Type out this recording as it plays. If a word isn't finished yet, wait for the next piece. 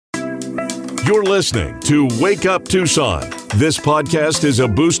You're listening to Wake Up Tucson. This podcast is a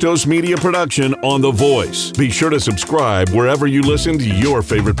Bustos Media production on The Voice. Be sure to subscribe wherever you listen to your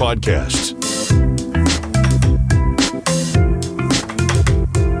favorite podcasts.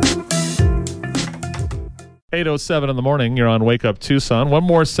 "8:07 in the morning. You're on Wake Up Tucson. One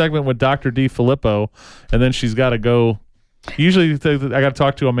more segment with Dr. D. Filippo, and then she's got to go. Usually, I got to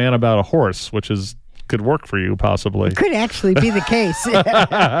talk to a man about a horse, which could work for you, possibly. It could actually be the case. But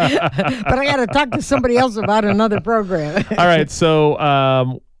I got to talk to somebody else about another program. All right. So,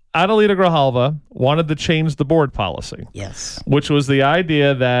 Adelita Grijalva wanted to change the board policy. Yes. Which was the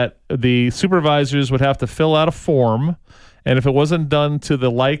idea that the supervisors would have to fill out a form, and if it wasn't done to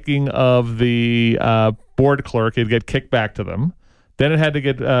the liking of the board clerk, it'd get kicked back to them. Then it had to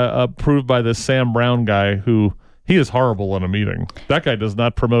get approved by this Sam Brown guy, who he is horrible in a meeting. That guy does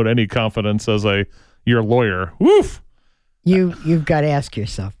not promote any confidence as your lawyer. Woof. You've got to ask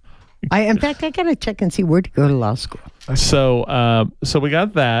yourself. In fact, I got to check and see where to go to law school. So we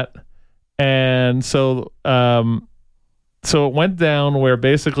got that, and so it went down where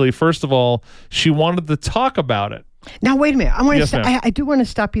basically, first of all, she wanted to talk about it. Now, wait a minute. I do want to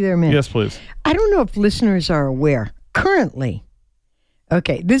stop you there a minute. Yes, please. I don't know if listeners are aware. Currently,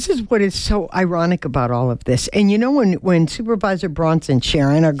 okay, this is what is so ironic about all of this. And you know, when Supervisor Bronson,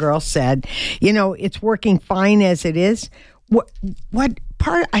 Sharon, our girl, said, it's working fine as it is, what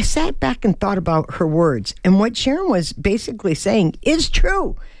part, I sat back and thought about her words. And what Sharon was basically saying is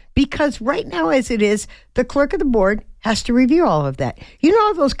true. Because right now, as it is, the clerk of the board has to review all of that. You know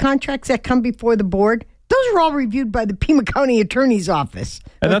all those contracts that come before the board? Those are all reviewed by the Pima County Attorney's Office.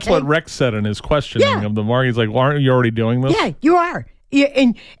 And that's what Rex said in his questioning of the mark. He's like, well, aren't you already doing this? Yeah, you are. Yeah,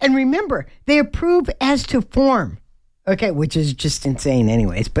 and remember, they approve as to form. Okay, which is just insane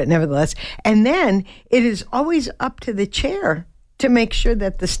anyways, but nevertheless. And then it is always up to the chair to make sure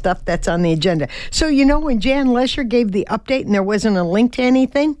that the stuff that's on the agenda. So, when Jan Lesher gave the update and there wasn't a link to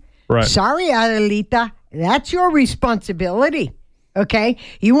anything? Right. Sorry, Adelita. That's your responsibility. Okay?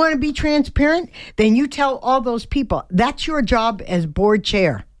 You want to be transparent? Then you tell all those people. That's your job as board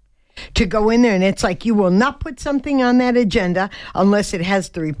chair. To go in there, and it's like you will not put something on that agenda unless it has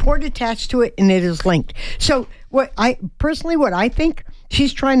the report attached to it and it is linked. So what I think,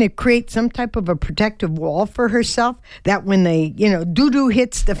 she's trying to create some type of a protective wall for herself that when they, doo-doo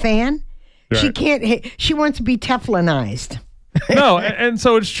hits the fan, right. She can't hit, she wants to be Teflonized. No, and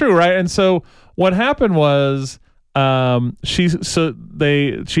so it's true, right? And so what happened was she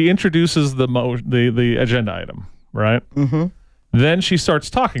introduces the agenda item, right? Mm-hmm. Then she starts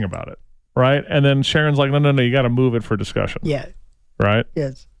talking about it, right? And then Sharon's like, no, you got to move it for discussion. Yeah. Right?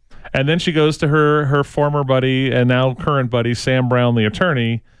 Yes. And then she goes to her former buddy and now current buddy, Sam Brown, the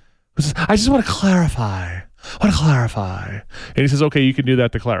attorney, who says, I just want to clarify. And he says, okay, you can do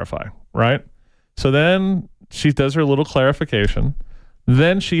that to clarify, right? So then she does her little clarification.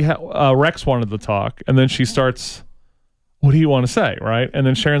 Then Rex wanted to talk, and then she starts, what do you want to say, right? And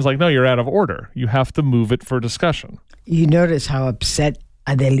then Sharon's like, no, you're out of order. You have to move it for discussion. You notice how upset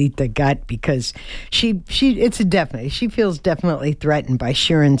Adelita got because she feels definitely threatened by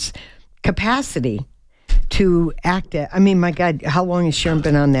Sharon's capacity to act. My God, how long has Sharon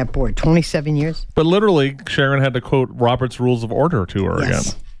been on that board? 27 years? But literally, Sharon had to quote Robert's Rules of Order to her again.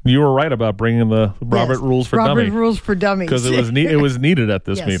 You were right about bringing the Robert Rules for Dummies. Robert Rules for Dummies. Because it was needed at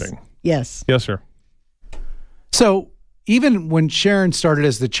this meeting. Yes. Yes, sir. So even when Sharon started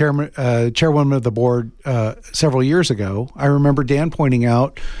as the chairwoman of the board several years ago, I remember Dan pointing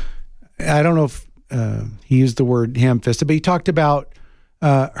out, I don't know if he used the word ham-fisted, but he talked about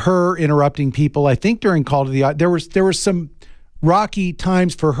her interrupting people. I think during Call to the there was some rocky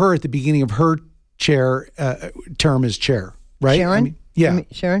times for her at the beginning of her term as chair, right? Sharon?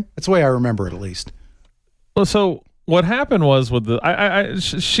 Sharon? That's the way I remember it, at least. Well, so what happened was with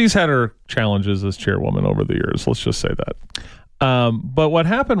she's had her challenges as chairwoman over the years. Let's just say that. But what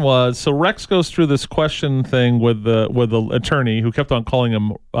happened was, so Rex goes through this question thing with the attorney who kept on calling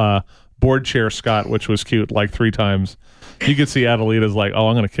him board chair Scott, which was cute, like 3 times. You could see Adelita's like, oh,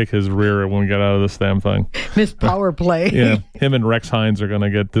 I'm going to kick his rear when we get out of this damn thing. Miss Power Play. Yeah, him and Rex Hines are going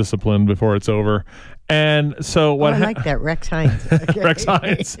to get disciplined before it's over. And so what? I like that, Rex Hines. Okay. Rex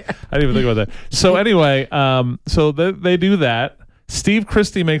Hines. I didn't even think about that. So anyway, so they do that. Steve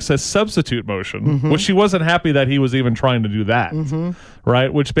Christie makes a substitute motion, which she wasn't happy that he was even trying to do that,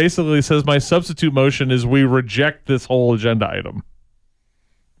 right? Which basically says my substitute motion is we reject this whole agenda item,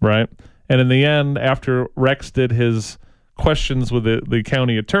 right? And in the end, after Rex did his questions with the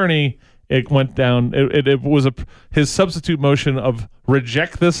county attorney, it went down. It was his substitute motion of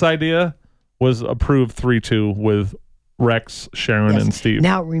reject this idea was approved 3-2 with Rex, Sharon, and Steve.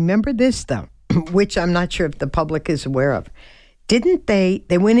 Now, remember this, though. which I'm not sure if the public is aware of. Didn't they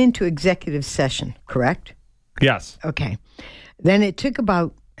went into executive session, correct? Yes. Okay. Then it took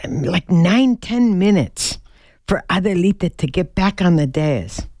about like 9-10 minutes for Adelita to get back on the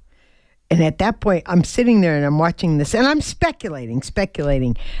dais. And at that point, I'm sitting there and I'm watching this and I'm speculating.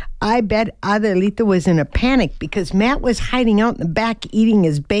 I bet Adelita was in a panic because Matt was hiding out in the back eating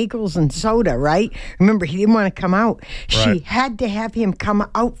his bagels and soda, right? Remember, he didn't want to come out. Right. She had to have him come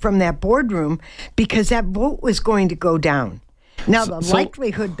out from that boardroom because that vote was going to go down. Now, the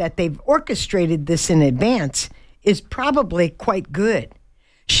likelihood that they've orchestrated this in advance is probably quite good.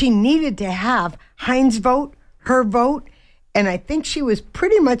 She needed to have Heinz vote, her vote, and I think she was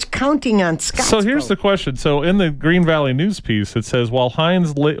pretty much counting on Scott's So here's vote. the question. So in the Green Valley News piece, it says, while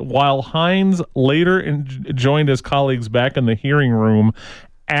Heinz later joined his colleagues back in the hearing room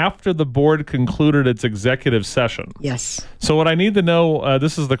after the board concluded its executive session. Yes. So what I need to know,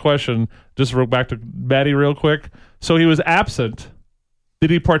 this is the question, just back to Maddie real quick. So he was absent.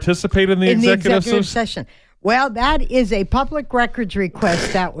 Did he participate in the executive session? Well, that is a public records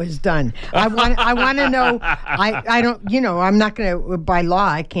request that was done. I want to know. I don't. I'm not going to. By law,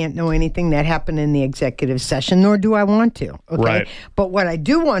 I can't know anything that happened in the executive session, nor do I want to. Okay. Right. But what I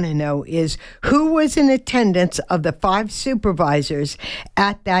do want to know is who was in attendance of the 5 supervisors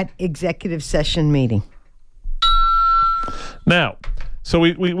at that executive session meeting. Now, so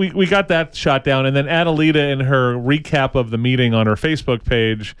we got that shot down, and then Adelita, in her recap of the meeting on her Facebook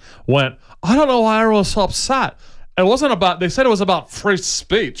page, went, I don't know why I was so upset. It wasn't about, they said it was about free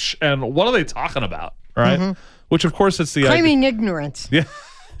speech, and what are they talking about, right? Mm-hmm. Which, of course, it's the claiming ignorance. Yeah,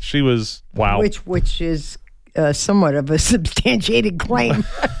 she was, wow. Which is somewhat of a substantiated claim.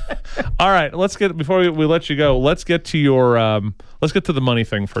 All right, before we let you go, let's get to your let's get to the money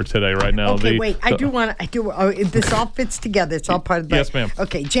thing for today right now. Okay, this all fits together. It's all part of the... Yes, ma'am.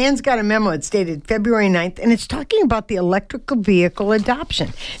 Okay, Jan's got a memo. It's dated February 9th, and it's talking about the electrical vehicle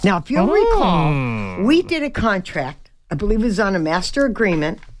adoption. Now, if you'll recall, we did a contract, I believe it was on a master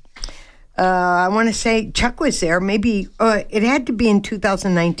agreement. I want to say Chuck was there. Maybe it had to be in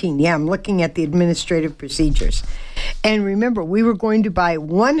 2019. Yeah, I'm looking at the administrative procedures. And remember, we were going to buy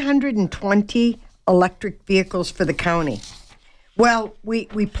 120 electric vehicles for the county. Well, we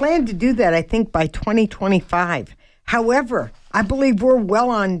planned to do that, I think, by 2025. However, I believe we're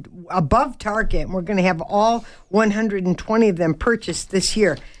above target, and we're going to have all 120 of them purchased this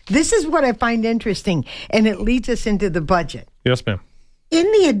year. This is what I find interesting, and it leads us into the budget. Yes, ma'am.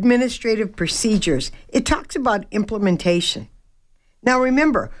 In the administrative procedures, it talks about implementation. Now,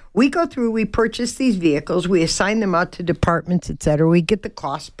 remember, we go through, we purchase these vehicles, we assign them out to departments, et cetera. We get the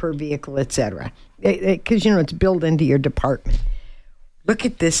cost per vehicle, et cetera, because, it's built into your department. Look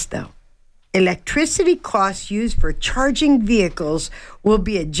at this, though. Electricity costs used for charging vehicles will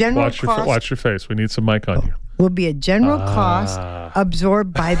be a general cost. Watch your face. We need some mic on you. Will be a general cost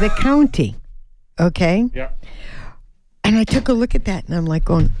absorbed by the county. Okay? Yeah. And I took a look at that, and I'm like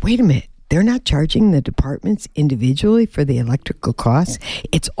going, wait a minute. They're not charging the departments individually for the electrical costs.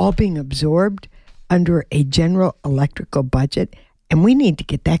 It's all being absorbed under a general electrical budget, and we need to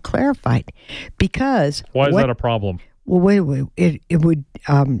get that clarified. Because... Why is that a problem? Well, wait. It would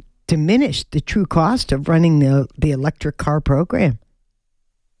diminish the true cost of running the electric car program.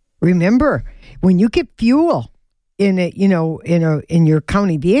 Remember, when you get fuel in your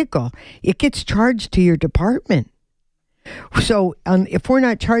county vehicle, it gets charged to your department. So if we're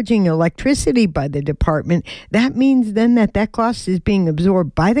not charging electricity by the department, that means then that cost is being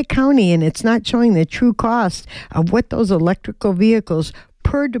absorbed by the county, and it's not showing the true cost of what those electrical vehicles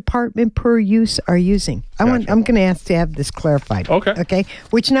per department, per use are using. Gotcha. I'm going to ask to have this clarified. Okay.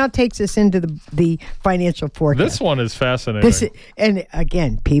 Which now takes us into the financial forecast. This one is fascinating. And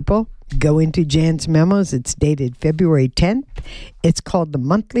again, people, go into Jan's memos. It's dated February 10th. It's called the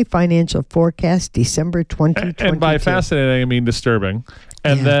Monthly Financial Forecast, December 2022. And by fascinating, I mean disturbing.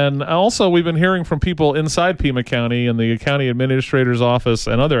 And then also we've been hearing from people inside Pima County and the county administrator's office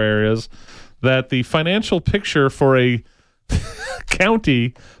and other areas that the financial picture for a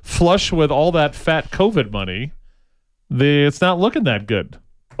county flush with all that fat COVID money, it's not looking that good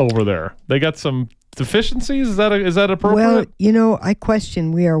over there. They got some deficiencies. Is that appropriate? Well, I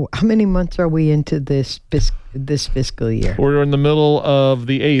question. How many months are we into this fiscal year? We're in the middle of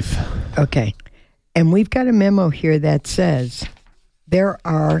the 8th. Okay, and we've got a memo here that says there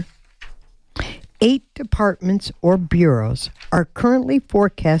are 8 departments or bureaus are currently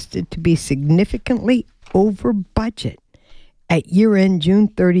forecasted to be significantly over budget at year-end June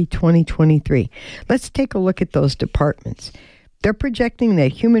 30, 2023. Let's take a look at those departments. They're projecting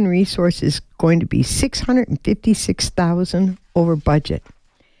that human resources is going to be $656,000 over budget.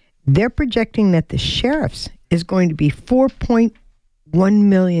 They're projecting that the sheriff's is going to be 4.1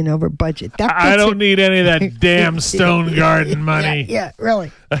 million over budget. I don't need any of that damn Stone Garden money. Yeah,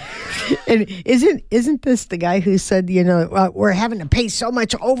 really. And isn't this the guy who said, we're having to pay so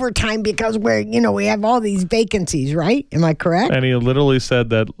much overtime because we have all these vacancies, right? Am I correct? And he literally said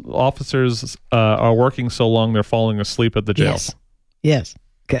that officers are working so long they're falling asleep at the jail. Yes.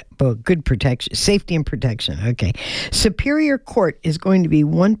 Good protection, safety and protection. Okay. Superior Court is going to be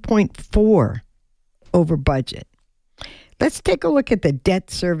 1.4 over budget. Let's take a look at the debt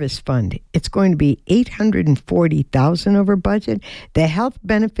service fund. It's going to be $840,000 over budget. The Health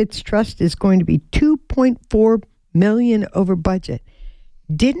Benefits Trust is going to be $2.4 million over budget.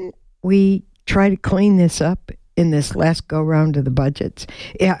 Didn't we try to clean this up in this last go round of the budgets?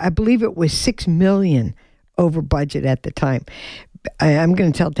 Yeah, I believe it was $6 million over budget at the time. I'm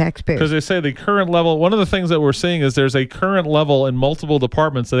going to tell taxpayers. Because they say the current level, one of the things that we're seeing is there's a current level in multiple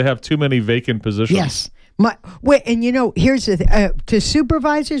departments that they have too many vacant positions. Yes. Here's to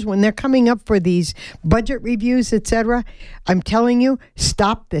supervisors, when they're coming up for these budget reviews, etc., I'm telling you,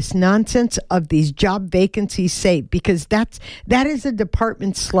 stop this nonsense of these job vacancies saved, because that is a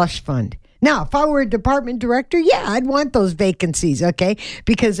department slush fund. Now, if I were a department director, I'd want those vacancies, okay?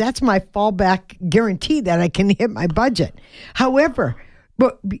 Because that's my fallback guarantee that I can hit my budget. However,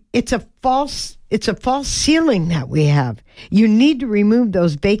 but it's a false ceiling that we have. You need to remove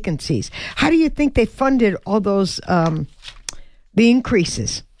those vacancies. How do you think they funded all those the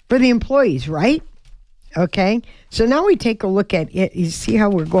increases for the employees, right? Okay. So now we take a look at it. You see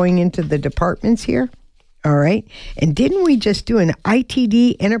how we're going into the departments here? All right. And didn't we just do an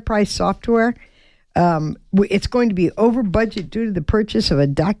ITD enterprise software? It's going to be over budget due to the purchase of a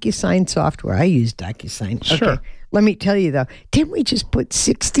DocuSign software. I use DocuSign. Sure. Okay. Let me tell you though, didn't we just put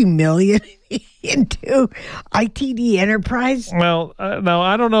 $60 million into ITD enterprise? Well, no,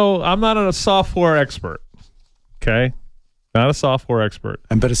 I don't know. I'm not a software expert. Okay. Not a software expert.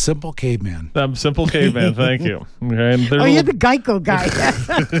 I'm but a simple caveman. I'm a simple caveman. Thank you. Okay. And You're the Geico guy.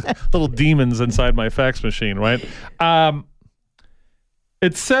 little demons inside my fax machine, right?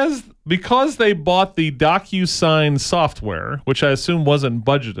 It says because they bought the DocuSign software, which I assume wasn't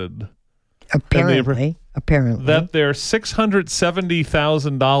budgeted. Apparently. That they're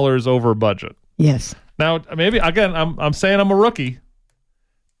 $670,000 over budget. Yes. Now, maybe, again, I'm saying I'm a rookie.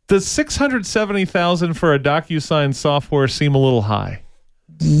 Does $670,000 for a DocuSign software seem a little high?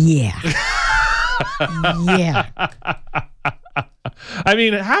 Yeah. Yeah. I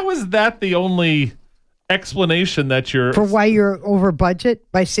mean, how is that the only explanation that you're... For why you're over budget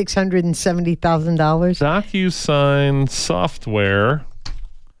by $670,000? DocuSign software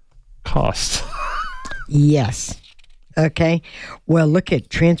cost. Yes. Okay. Well, look at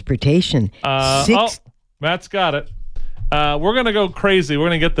transportation. Matt's got it. We're going to go crazy. We're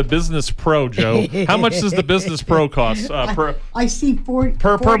going to get the Business Pro, Joe. How much does the Business Pro cost? I see per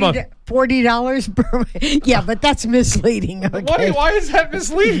month. $40 per month. Yeah, but that's misleading. Okay? Why is that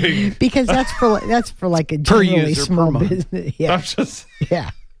misleading? Because that's for like a generally small business. Yeah.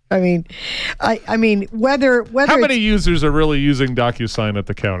 Yeah. I mean, whether how many users are really using DocuSign at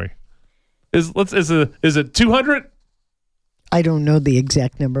the county? Is it 200? I don't know the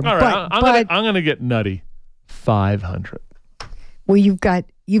exact number. All right, I'm going to get nutty. 500. Well, you've got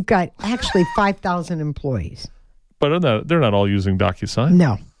actually 5,000 employees. But they're not all using DocuSign.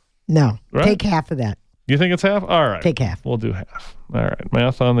 No. Right? Take half of that. You think it's half? All right. Take half. We'll do half. All right.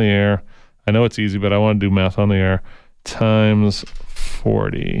 Math on the air. I know it's easy, but I want to do math on the air. Times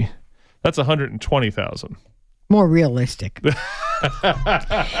 40. That's 120,000. More realistic.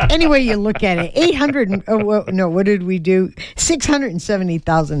 Anyway, you look at it, 800. What did we do?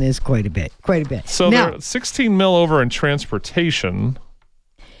 670,000 is quite a bit. So they're 16 mil over in transportation.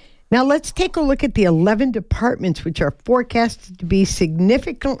 Now let's take a look at the 11 departments which are forecasted to be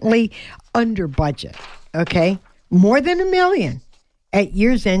significantly under budget. Okay, more than $1 million at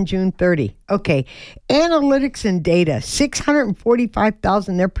year's end, June 30. Okay, analytics and data,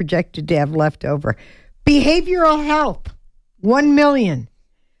 645,000. They're projected to have left over. Behavioral health, $1 million.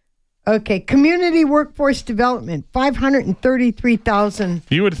 Okay, community workforce development, 533,000.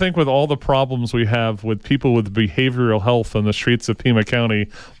 You would think with all the problems we have with people with behavioral health on the streets of Pima County,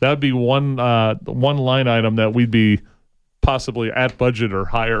 that would be one line item that we'd be possibly at budget or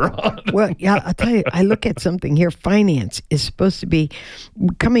higher on. Well, yeah, I'll tell you, I look at something here. Finance is supposed to be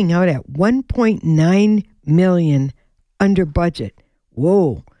coming out at $1.9 million under budget.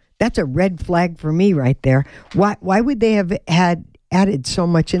 Whoa. That's a red flag for me right there. Why would they have had added so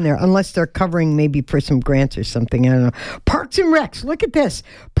much in there, unless they're covering maybe for some grants or something. I don't know. Parks and Recs, look at this.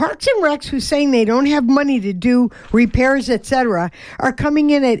 Parks and Recs, who's saying they don't have money to do repairs, etc., are coming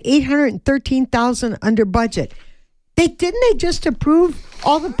in at $813,000 under budget. Didn't they just approve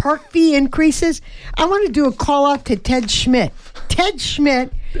all the park fee increases? I want to do a call out to Ted Schmidt. Ted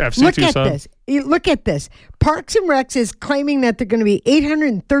Schmidt, look at this. Look at this. Parks and Recs is claiming that they're going to be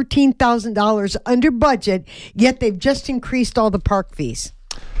 $813,000 under budget, yet they've just increased all the park fees.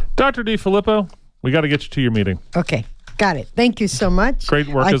 Dr. DeFilippo, we got to get you to your meeting. Okay, got it. Thank you so much. Great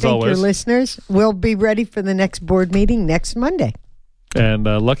work as always. I thank your listeners. We'll be ready for the next board meeting next Monday. And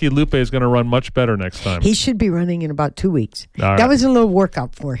Lucky Lupe is going to run much better next time. He should be running in about 2 weeks. All that right. was a little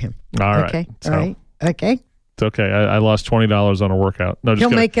workout for him. All right. Okay. So, all right. Okay. It's okay. I lost $20 on a workout. No, just He'll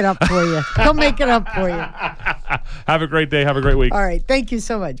kidding. make it up for you. He'll make it up for you. Have a great day. Have a great week. All right. Thank you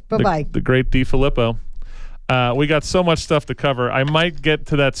so much. Bye-bye. The great DeFilippo. We got so much stuff to cover. I might get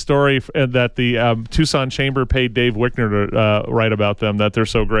to that story that the Tucson Chamber paid Dave Wickner to write about them, that they're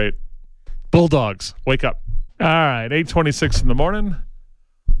so great. Bulldogs, wake up. All right, 8:26 in the morning.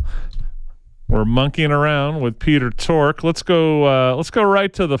 We're monkeying around with Peter Tork. Let's go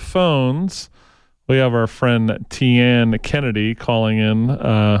right to the phones. We have our friend Tian Kennedy calling in.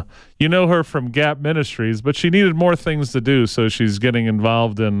 You know her from Gap Ministries, but she needed more things to do, so she's getting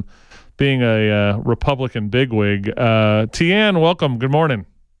involved in being a Republican bigwig. Tian, welcome. Good morning.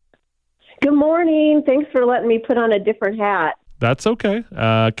 Good morning. Thanks for letting me put on a different hat. That's okay.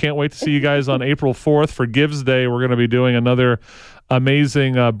 Can't wait to see you guys on April 4th for Gives Day. We're going to be doing another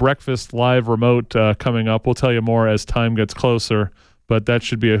amazing breakfast live remote coming up. We'll tell you more as time gets closer, but that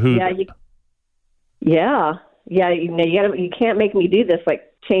should be a hoot. Yeah. You can't make me do this, like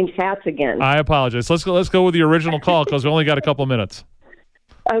change hats again. I apologize. Let's go with the original call because we only got a couple minutes.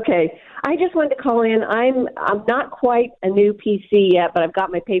 Okay. I just wanted to call in. I'm not quite a new PC yet, but I've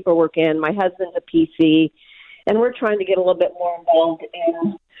got my paperwork in. My husband's a PC, and we're trying to get a little bit more involved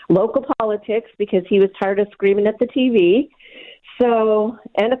in local politics because he was tired of screaming at the TV,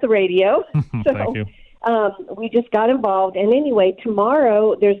 and at the radio. Thank you. We just got involved. And anyway,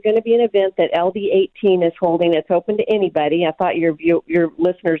 tomorrow there's going to be an event that LD18 is holding. It's open to anybody. I thought your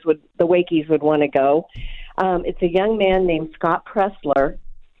listeners the Wakies would want to go. It's a young man named Scott Pressler,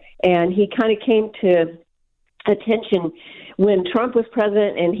 and he kind of came to attention when Trump was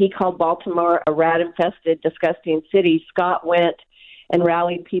president and he called Baltimore a rat-infested, disgusting city. Scott went and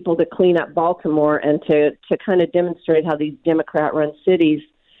rallied people to clean up Baltimore and to kind of demonstrate how these Democrat-run cities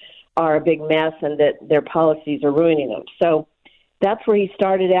are a big mess and that their policies are ruining them. So that's where he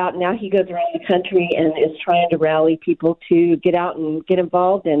started out. Now he goes around the country and is trying to rally people to get out and get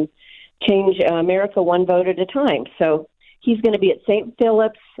involved and change America one vote at a time. So he's going to be at St.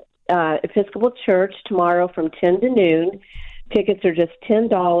 Philip's Episcopal Church tomorrow from 10 to noon. Tickets are just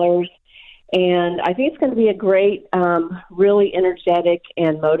 $10. And I think it's going to be a great, really energetic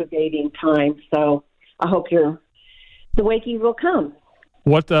and motivating time. So I hope the Wakies will come.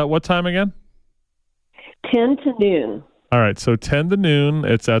 What time again? 10 to noon. All right, so 10 to noon.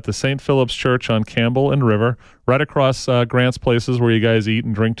 It's at the St. Philip's Church on Campbell and River, right across Grant's Places where you guys eat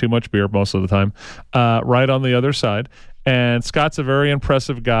and drink too much beer most of the time, right on the other side. And Scott's a very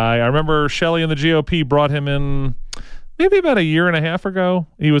impressive guy. I remember Shelley and the GOP brought him in maybe about a year and a half ago.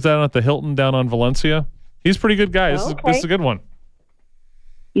 He was down at the Hilton down on Valencia. He's a pretty good guy. This is a good one.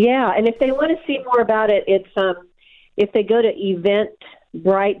 Yeah, and if they want to see more about it, it's if they go to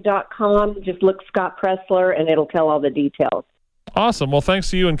eventbrite.com, just look Scott Pressler, and it'll tell all the details. Awesome. Well,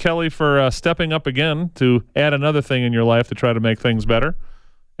 thanks to you and Kelly for stepping up again to add another thing in your life to try to make things better.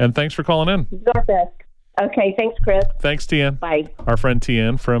 And thanks for calling in. Do our best. Okay, thanks, Chris. Thanks, Tian. Bye. Our friend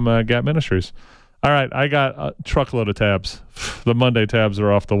Tian from Gap Ministries. All right, I got a truckload of tabs. The Monday tabs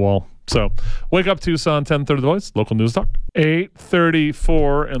are off the wall. So, Wake Up Tucson, 10:30 The Voice, local news talk.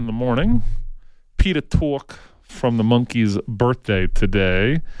 8:34 in the morning. Peter Tork from the Monkey's birthday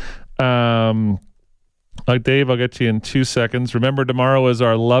today. Dave, I'll get you in 2 seconds. Remember, tomorrow is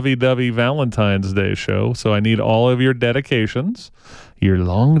our lovey-dovey Valentine's Day show, so I need all of your dedications, your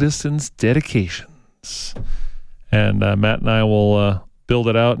long-distance dedications. And Matt and I will build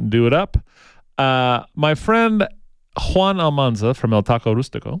it out and do it up. My friend Juan Almanza from El Taco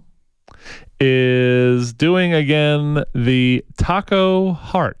Rustico is doing again the Taco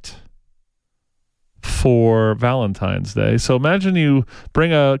Heart for Valentine's Day. So imagine you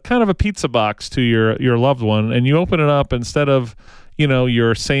bring a kind of a pizza box to your loved one, and you open it up instead of,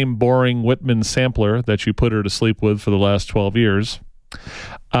 your same boring Whitman sampler that you put her to sleep with for the last 12 years.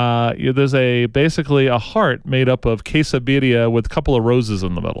 There's basically a heart made up of quesadilla with a couple of roses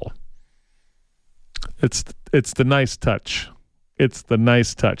in the middle. It's the nice touch. It's the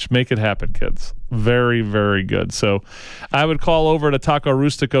nice touch. Make it happen, kids. Very, very good. So I would call over to Taco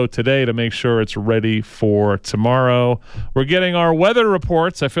Rustico today to make sure it's ready for tomorrow. We're getting our weather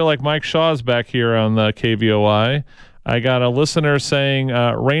reports. I feel like Mike Shaw's back here on the KVOI. I got a listener saying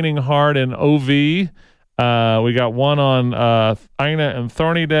raining hard in OV. We got one on Ina and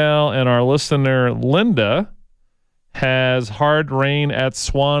Thornydale, and our listener Linda has hard rain at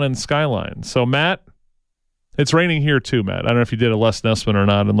Swan and Skyline. So, Matt, it's raining here too, Matt. I don't know if you did a Les Nessman or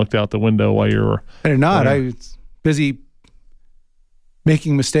not and looked out the window while you were... I did not. I was busy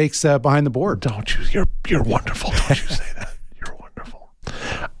making mistakes behind the board. Don't you? You're wonderful. Don't you say that. You're wonderful.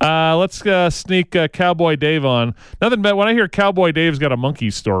 Let's sneak Cowboy Dave on. Nothing but when I hear Cowboy Dave's got a monkey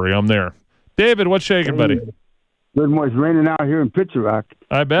story, I'm there. David, what's shaking, buddy? Good morning. It's raining out here in Picture Rock.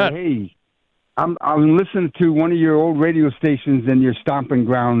 I bet. Hey, I'm listening to one of your old radio stations in your stomping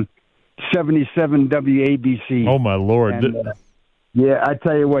ground, 77 WABC. Oh my Lord! And, yeah, I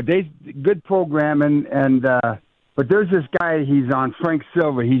tell you what, they good programming, and but there's this guy. He's on, Frank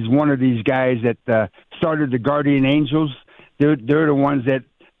Silva. He's one of these guys that started the Guardian Angels. They're the ones that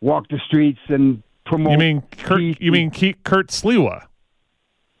walk the streets and promote. You mean Kurt Sliwa?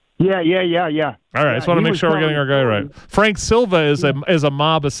 Yeah. All right, I just want to make sure we're getting our guy right. Frank Silva is a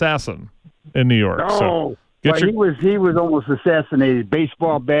mob assassin in New York. Oh, so he was almost assassinated.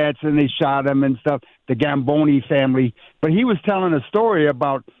 Baseball bats, and they shot him and stuff. The Gamboni family, but he was telling a story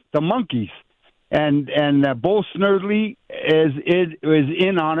about the monkeys, and Bo Snerdley is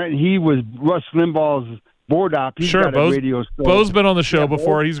in on it. He was Rush Limbaugh's board op. He's got a radio show. Bo's been on the show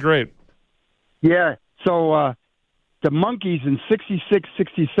before. He's great. Yeah, so the Monkees in 66,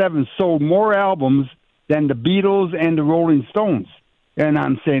 67 sold more albums than the Beatles and the Rolling Stones. And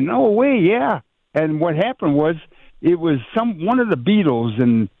I'm saying, no way, yeah. And what happened was, it was one of the Beatles,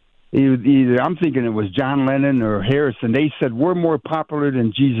 and either I'm thinking it was John Lennon or Harrison. They said, we're more popular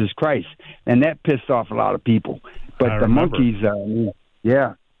than Jesus Christ, and that pissed off a lot of people. But the Monkees,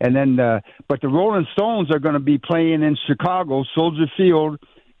 yeah. And then, but the Rolling Stones are going to be playing in Chicago, Soldier Field,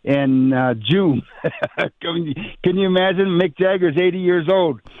 in June. Can you imagine? Mick Jagger's 80 years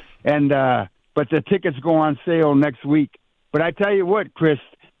old, and but the tickets go on sale next week. But I tell you what, Chris,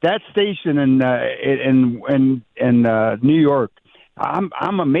 that station in New York,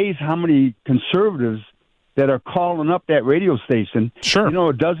 I'm amazed how many conservatives that are calling up that radio station. Sure, you know,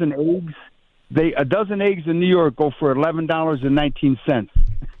 a dozen eggs in New York go for $11.19.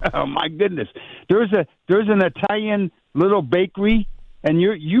 Oh my goodness! There's an Italian little bakery, and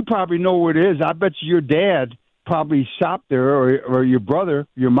you probably know where it is. I bet your dad probably shopped there, or your brother,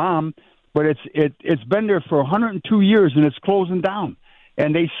 your mom. But it's been there for 102 years, and it's closing down.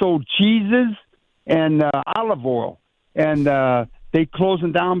 And they sold cheeses and olive oil, and they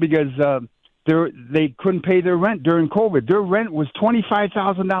closing down because they couldn't pay their rent during COVID. Their rent was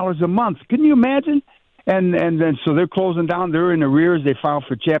 $25,000 a month. Can you imagine? And then so they're closing down. They're in arrears. They filed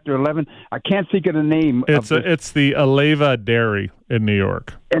for Chapter 11. I can't think of the name. It's the Aleva Dairy in New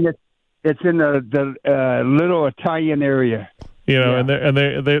York, and it's in the little Italian area. You know, yeah. and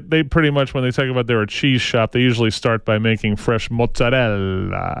they pretty much, when they talk about they're a cheese shop, they usually start by making fresh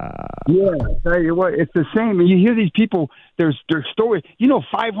mozzarella. Yeah, I tell you what, it's the same. And you hear these people, their story. You know,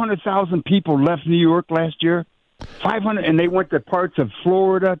 500,000 people left New York last year. 500, and they went to parts of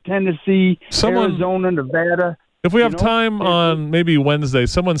Florida, Tennessee, Arizona, Nevada. If we have time on maybe Wednesday,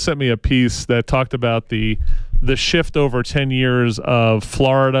 someone sent me a piece that talked about the shift over 10 years of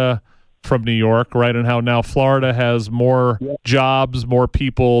Florida from New York, right? And how now Florida has more jobs, more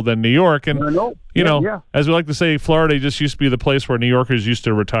people than New York. And, as we like to say, Florida just used to be the place where New Yorkers used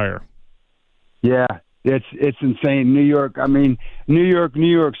to retire. Yeah, it's insane. New York, I mean, New York,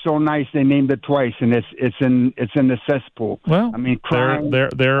 so nice they named it twice, and it's in the cesspool. Well, I mean, crime. They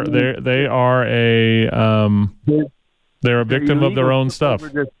are they're a victim of their own stuff.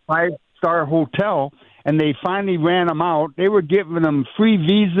 This 5-star hotel. And they finally ran them out. They were giving them free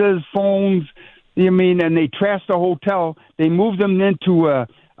visas, phones, and they trashed the hotel. They moved them into a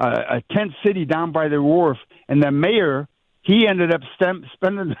tent city down by the wharf. And the mayor, he ended up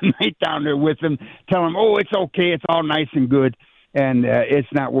spending the night down there with them, telling them, oh, it's okay, it's all nice and good. And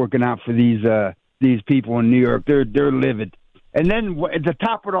it's not working out for these people in New York. They're livid. And then to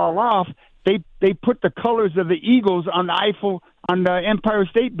top it all off, they put the colors of the Eagles on the Empire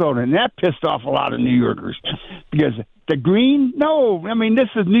State Building. And that pissed off a lot of New Yorkers because the green, no, I mean, this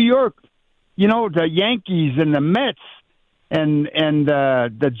is New York. You know, the Yankees and the Mets and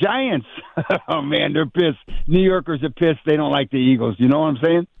the Giants. Oh man, they're pissed. New Yorkers are pissed. They don't like the Eagles. You know what I'm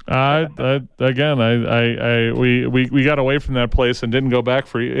saying? We got away from that place and didn't go back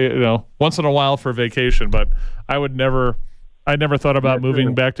for once in a while for vacation, but I would never I never thought about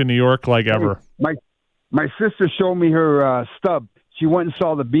moving back to New York like ever. My sister showed me her stub. She went and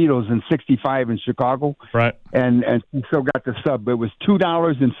saw the Beatles in '65 in Chicago. Right. And she still got the stub. It was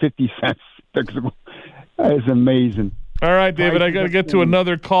 $2.50. It's amazing. All right, David, I got to get to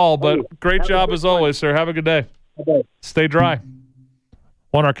another call, but great job as always, sir. Have a good day. Okay. Stay dry.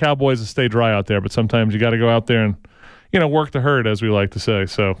 Want our Cowboys to stay dry out there, but sometimes you got to go out there and, work the herd, as we like to say.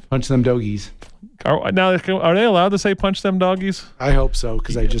 So Punch them doggies. are they allowed to say punch them doggies? I hope so,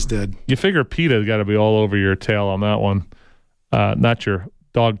 because I just did. You figure PETA's got to be all over your tail on that one. Not your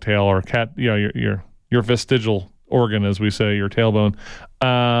dog tail or cat, your vestigial organ, as we say, your tailbone.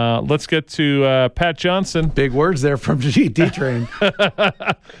 Let's get to Pat Johnson. Big words there from D-Train.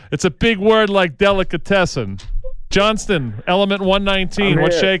 It's a big word like delicatessen. Johnston, Element 119.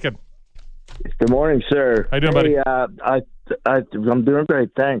 What's shaking? Good morning, sir. How you doing, buddy? I'm doing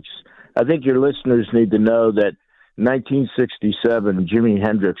great, thanks. I think your listeners need to know that 1967, Jimi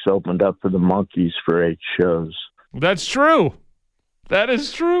Hendrix opened up for the Monkees for 8 shows. That's true. That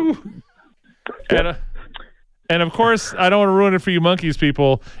is true. And of course, I don't want to ruin it for you Monkees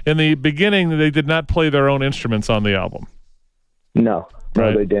people. In the beginning, they did not play their own instruments on the album. No,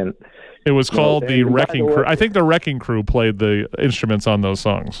 Right. they didn't. It was called the and by Wrecking the way- Crew. I think the Wrecking Crew played the instruments on those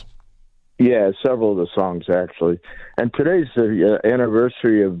songs. Yeah, several of the songs, actually. And today's the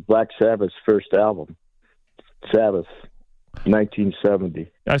anniversary of Black Sabbath's first album, Sabbath, 1970.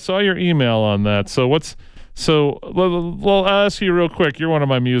 I saw your email on that. So I'll ask you real quick. You're one of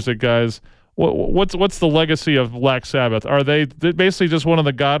my music guys. What's the legacy of Black Sabbath? Are they basically just one of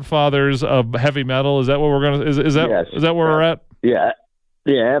the godfathers of heavy metal? Is that what we're gonna? Is that Yes. is that where we're at? Yeah,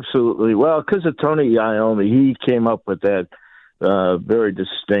 absolutely. Well, because of Tony Iommi, he came up with that very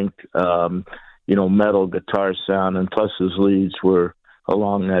distinct, metal guitar sound, and plus his leads were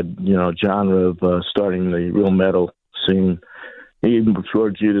along that, genre of starting the real metal scene, even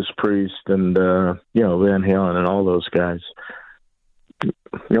before Judas Priest and, Van Halen and all those guys.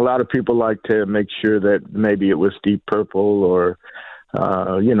 A lot of people like to make sure that maybe it was Deep Purple or,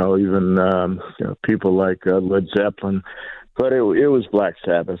 even people like Led Zeppelin. But it was Black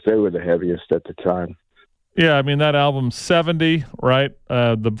Sabbath. They were the heaviest at the time. Yeah, I mean that album 70, right?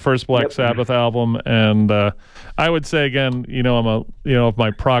 The first Black Sabbath album, and I would say again, I'm of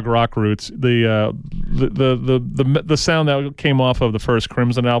my prog rock roots. The sound that came off of the first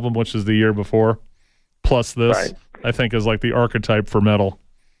Crimson album, which is the year before, plus this, Right. I think is like the archetype for metal.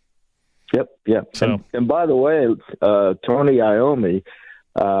 Yep. So- And by the way, Tony Iommi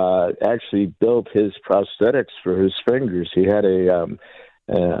actually built his prosthetics for his fingers. He had an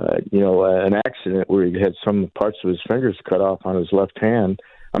accident where he had some parts of his fingers cut off on his left hand.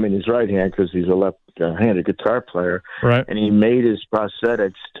 I mean, his right hand, because he's a left-handed guitar player. Right. And he made his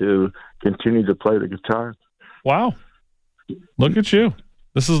prosthetics to continue to play the guitar. Wow, look at you.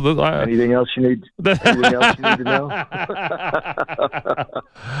 This is the Anything else you need? Anything else you need to know?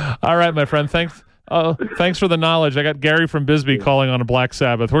 All right, my friend. Thanks for the knowledge. I got Gary from Bisbee calling on a Black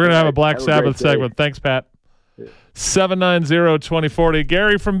Sabbath. We're gonna have a Black Have a Sabbath great day. segment. Thanks, Pat. 790-2040.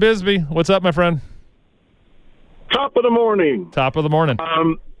 Gary from Bisbee. What's up, my friend? Top of the morning. Top of the morning.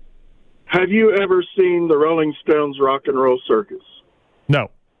 Have you ever seen the Rolling Stones Rock and Roll Circus? No.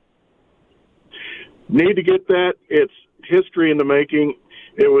 Need to get that. It's history in the making.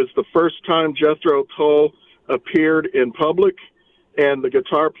 It was the first time Jethro Tull appeared in public, and the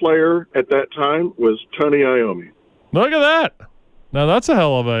guitar player at that time was Tony Iommi. Look at that. Now that's a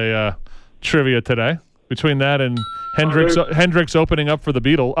hell of a trivia today. Between that and Hendrix opening up for the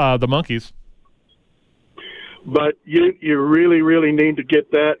Monkees. But you really, really need to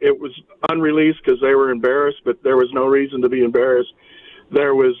get that. It was unreleased because they were embarrassed, but there was no reason to be embarrassed.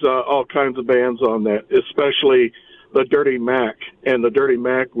 There was all kinds of bands on that, especially the Dirty Mac. And the Dirty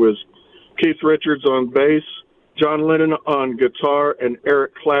Mac was Keith Richards on bass, John Lennon on guitar, and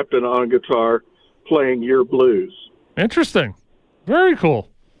Eric Clapton on guitar playing Your Blues. Interesting. Very cool.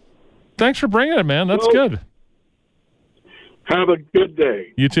 Thanks for bringing it, man. That's good. Have a good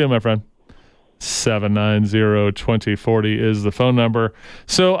day. You too, my friend. 790-2040 is the phone number.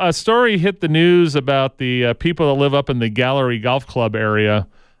 So a story hit the news about the people that live up in the Gallery Golf Club area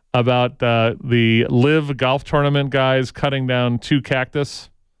about the Live Golf Tournament guys cutting down 2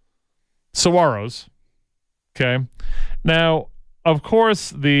 cactus. Saguaros. Okay. Now, of course,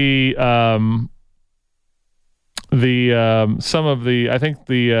 the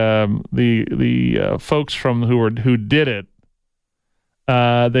folks who did it,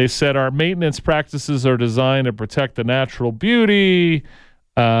 they said our maintenance practices are designed to protect the natural beauty.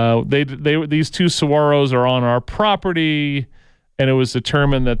 These 2 saguaros are on our property, and it was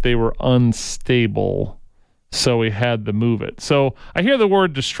determined that they were unstable. So we had to move it. So I hear the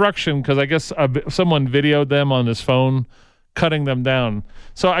word destruction because I guess someone videoed them on his phone cutting them down.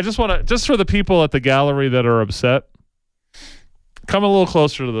 So I just want to, just for the people at the gallery that are upset, come a little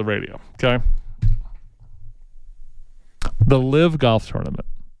closer to the radio, okay? The LIV Golf Tournament.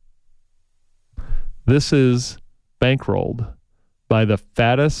 This is bankrolled by the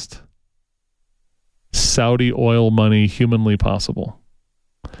fattest Saudi oil money humanly possible.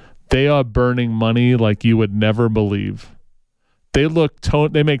 They are burning money like you would never believe. They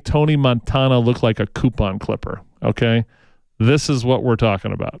make Tony Montana look like a coupon clipper, okay? This is what we're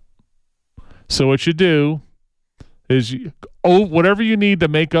talking about. So what you do is whatever you need to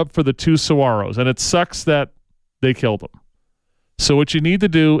make up for the two Saguaros, and it sucks that they killed them. So what you need to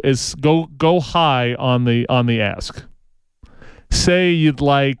do is go high on the ask. Say you'd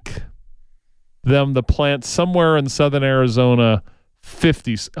like them to plant somewhere in southern Arizona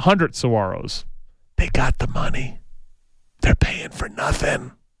 100 saguaros. They got the money. They're paying for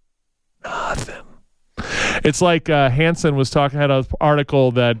nothing. Nothing. It's like Hansen was had an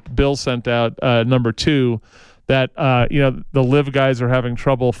article that Bill sent out, number 2, that the LIV guys are having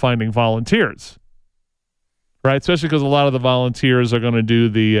trouble finding volunteers, right? Especially because a lot of the volunteers are going to do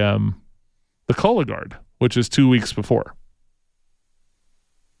the Cologuard, which is 2 weeks before.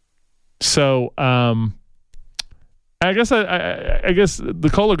 So I guess the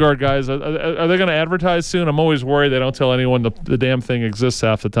Cologuard guys are they going to advertise soon? I'm always worried they don't tell anyone the damn thing exists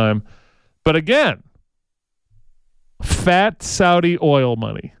half the time. But again, fat Saudi oil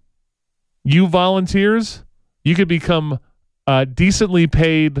money. You volunteers, you could become decently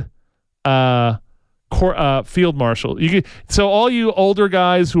paid field marshal. So all you older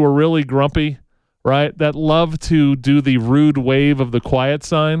guys who are really grumpy, right, that love to do the rude wave of the quiet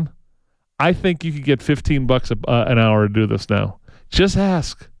sign, I think you could get $15 an hour to do this now. Just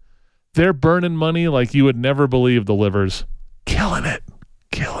ask. They're burning money like you would never believe, the Livers. Killing it.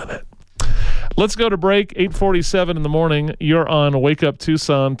 Let's go to break. 8:47 in the morning. You're on Wake Up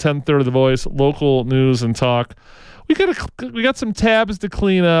Tucson, 10:30 The Voice, local news and talk. We got some tabs to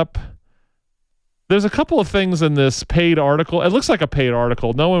clean up. There's a couple of things in this paid article. It looks like a paid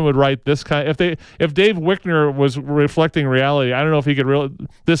article. No one would write this kind. If Dave Wickner was reflecting reality, I don't know if he could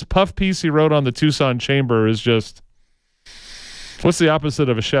this puff piece he wrote on the Tucson Chamber is just, what's the opposite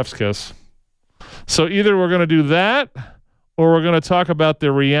of a chef's kiss? So either we're going to do that or we're going to talk about the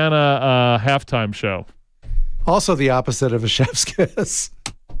Rihanna halftime show. Also the opposite of a chef's kiss.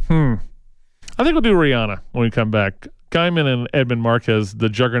 I think we'll do Rihanna when we come back. Guyman and Edmund Marquez, the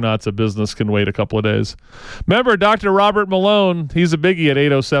juggernauts of business, can wait a couple of days. Remember, Dr. Robert Malone, he's a biggie at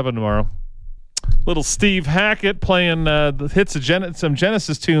 8:07 tomorrow. Little Steve Hackett playing the hits of some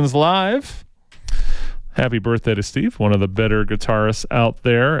Genesis tunes live. Happy birthday to Steve, one of the better guitarists out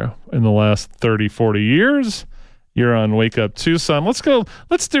there in the last 30, 40 years. You're on Wake Up Tucson. Let's do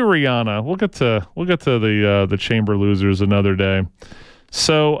Rihanna. We'll get to the Chamber losers another day.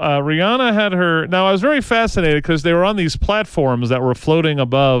 So Rihanna had her. Now I was very fascinated because they were on these platforms that were floating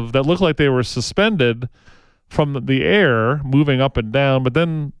above that looked like they were suspended from the air, moving up and down. But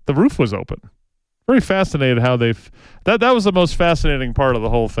then the roof was open. Very fascinated how that was the most fascinating part of the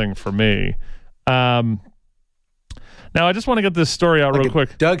whole thing for me. Now I just want to get this story out real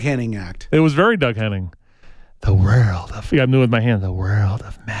quick. Doug Henning act. It was very Doug Henning. The world of I'm doing with my hand. The world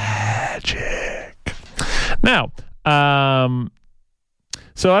of magic. Now.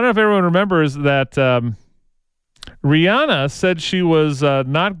 So I don't know if everyone remembers that Rihanna said she was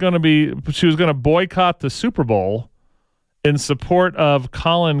not going to be. She was going to boycott the Super Bowl in support of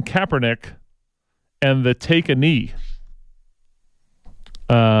Colin Kaepernick and the Take a Knee.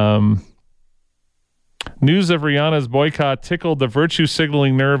 News of Rihanna's boycott tickled the virtue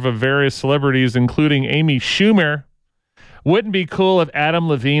signaling nerve of various celebrities, including Amy Schumer. Wouldn't be cool if Adam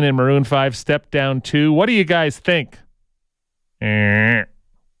Levine and Maroon 5 stepped down too. What do you guys think?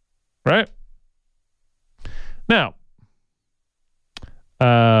 Right? Now,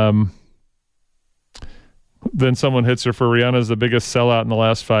 then someone hits her for Rihanna's the biggest sellout in the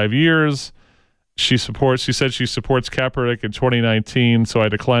last 5 years. She said she supports Kaepernick in 2019, so I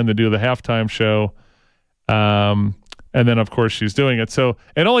declined to do the halftime show. And then, of course, she's doing it. So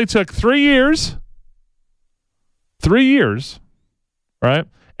it only took 3 years. 3 years, right?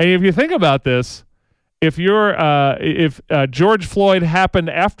 And if you think about this, if George Floyd happened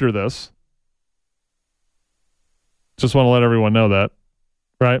after this, just want to let everyone know that,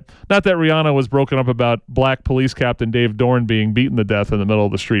 right? Not that Rihanna was broken up about Black Police Captain Dave Dorn being beaten to death in the middle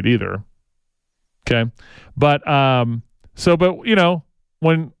of the street either. Okay, but you know,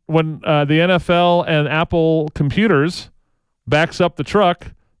 when the NFL and Apple computers backs up the truck,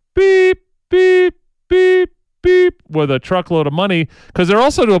 beep beep beep beep with a truckload of money, because they're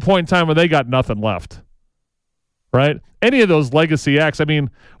also to a point in time where they got nothing left. Right? Any of those legacy acts. I mean,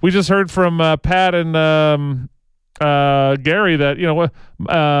 we just heard from Pat and Gary that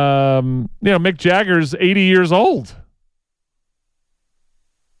Mick Jagger's 80 years old.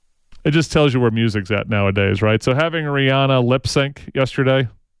 It just tells you where music's at nowadays, right? So having Rihanna lip sync yesterday,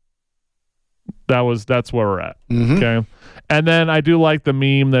 that's where we're at. Mm-hmm. Okay. And then I do like the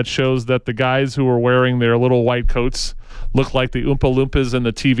meme that shows that the guys who are wearing their little white coats look like the Oompa Loompas in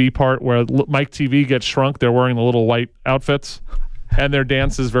the TV part where Mike TV gets shrunk. They're wearing the little white outfits, and their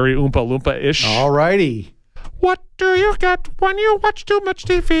dance is very Oompa Loompa-ish. All righty. What do you get when you watch too much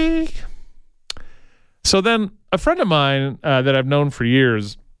TV? So then a friend of mine that I've known for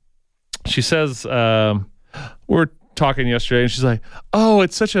years, she says, we're talking yesterday, and she's like, oh,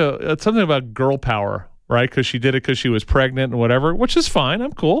 it's something about girl power, right? Because she did it because she was pregnant and whatever, which is fine.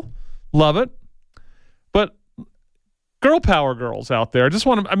 I'm cool. Love it. But girl power girls out there, I just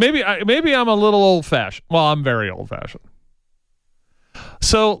want to, maybe I'm a little old-fashioned. Well, I'm very old-fashioned.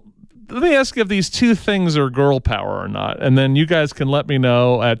 So let me ask you if these two things are girl power or not, and then you guys can let me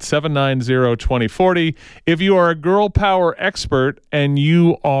know at 790-2040 if you are a girl power expert and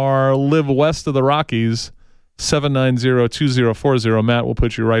you live west of the Rockies. 790-2040. Matt will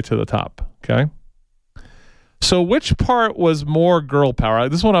put you right to the top. Okay. So which part was more girl power?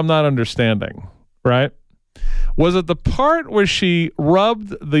 This is what I'm not understanding, right? Was it the part where she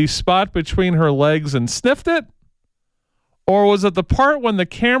rubbed the spot between her legs and sniffed it? Or was it the part when the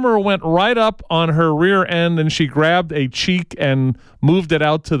camera went right up on her rear end and she grabbed a cheek and moved it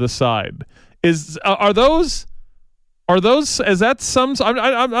out to the side? Is that some?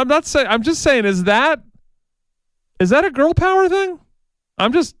 I'm not saying. I'm just saying. Is that a girl power thing?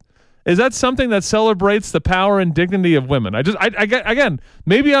 Is that something that celebrates the power and dignity of women? Again,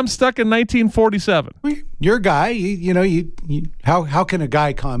 maybe I'm stuck in 1947. You're a guy. How can a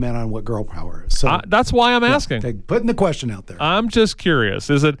guy comment on what girl power is? So that's why I'm asking. Putting the question out there. I'm just curious.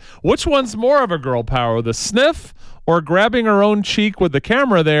 Which one's more of a girl power, the sniff or grabbing her own cheek with the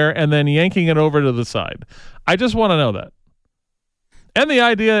camera there and then yanking it over to the side? I just want to know that. And the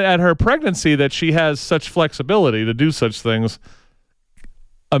idea at her pregnancy that she has such flexibility to do such things,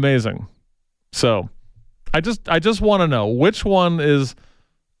 amazing. So I just want to know which one is,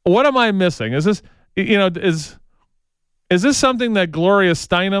 what am I missing? Is this, is this something that Gloria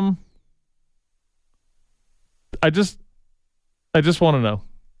Steinem, I just want to know.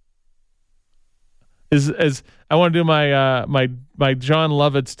 Is I want to do my John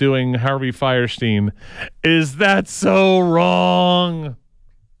Lovitz doing Harvey Fierstein. Is that so wrong?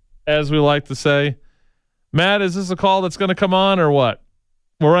 As we like to say. Matt, is this a call that's going to come on or what?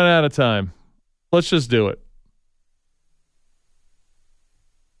 We're running out of time. Let's just do it.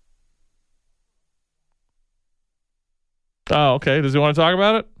 Oh, okay. Does he want to talk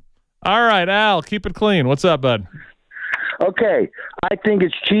about it? All right, Al, keep it clean. What's up, bud? Okay. I think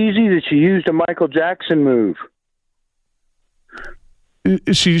it's cheesy that she used a Michael Jackson move.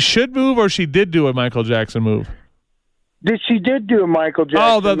 She should move, or she did do a Michael Jackson move? She did do a Michael Jackson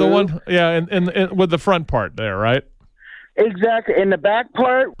move. Oh, the one, yeah, and with the front part there, right? Exactly. In the back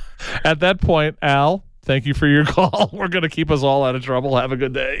part. At that point, Al, thank you for your call. We're going to keep us all out of trouble. Have a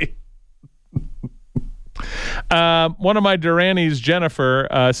good day. One of my Duranis, Jennifer,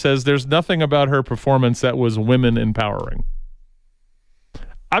 says there's nothing about her performance that was women empowering.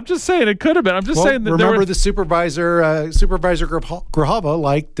 I'm just saying it could have been. I'm just saying that. Remember the supervisor Grahava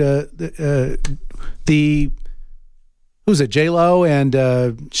liked the who's it, J-Lo and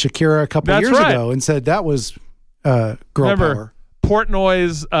Shakira a couple years ago, and said that was girl power.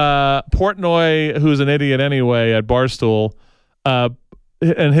 Portnoy, who's an idiot anyway at Barstool, and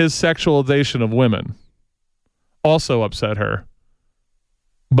his sexualization of women also upset her.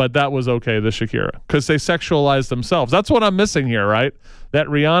 But that was okay, the Shakira, because they sexualized themselves. That's what I'm missing here, right? That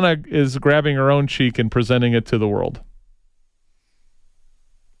Rihanna is grabbing her own cheek and presenting it to the world.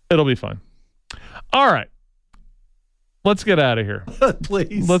 It'll be fine. All right. Let's get out of here.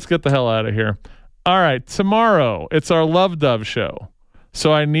 Please. Let's get the hell out of here. All right. Tomorrow, it's our Love Dove show.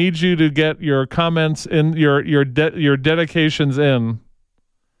 So I need you to get your comments in, your dedications in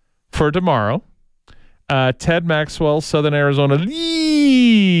for tomorrow. Ted Maxwell, Southern Arizona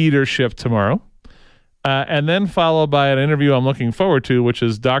Leadership tomorrow. And then followed by an interview I'm looking forward to, which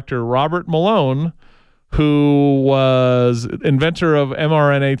is Dr. Robert Malone, who was inventor of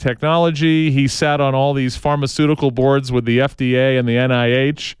mRNA technology. He sat on all these pharmaceutical boards with the FDA and the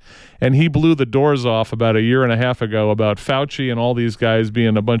NIH, and he blew the doors off about a year and a half ago about Fauci and all these guys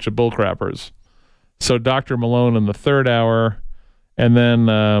being a bunch of bullcrappers. So Dr. Malone in the third hour, and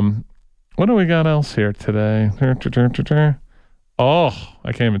then What do we got else here today? Oh,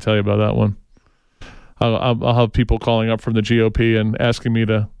 I can't even tell you about that one. I'll have people calling up from the GOP and asking me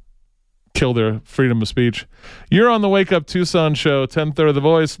to kill their freedom of speech. You're on the Wake Up Tucson show, 10:30 The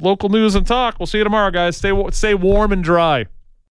Voice. Local news and talk. We'll see you tomorrow, guys. Stay warm and dry.